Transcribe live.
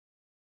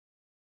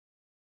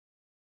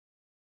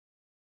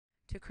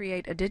to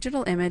create a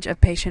digital image of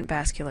patient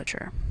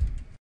vasculature.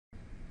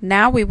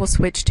 Now we will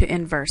switch to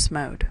inverse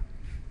mode.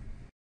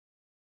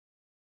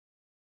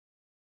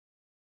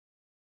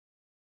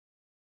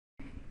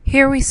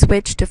 Here we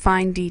switch to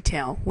fine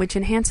detail, which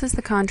enhances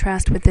the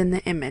contrast within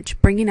the image,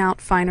 bringing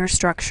out finer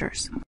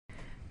structures.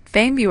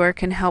 VeinViewer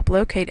can help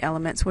locate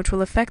elements which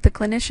will affect the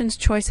clinician's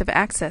choice of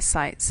access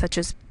sites, such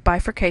as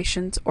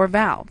bifurcations or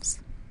valves.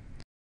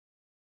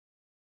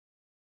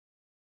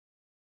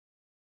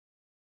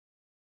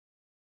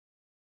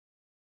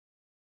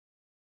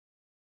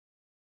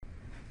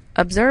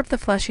 Observe the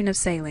flushing of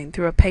saline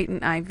through a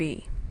patent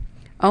IV.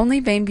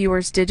 Only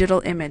VeinViewer's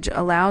digital image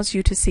allows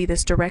you to see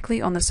this directly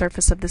on the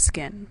surface of the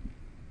skin.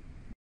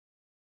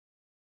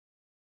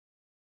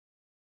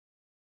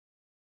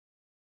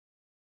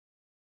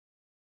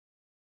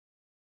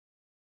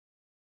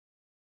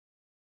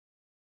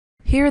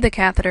 Here the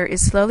catheter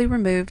is slowly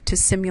removed to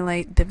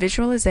simulate the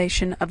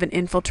visualization of an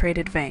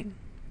infiltrated vein.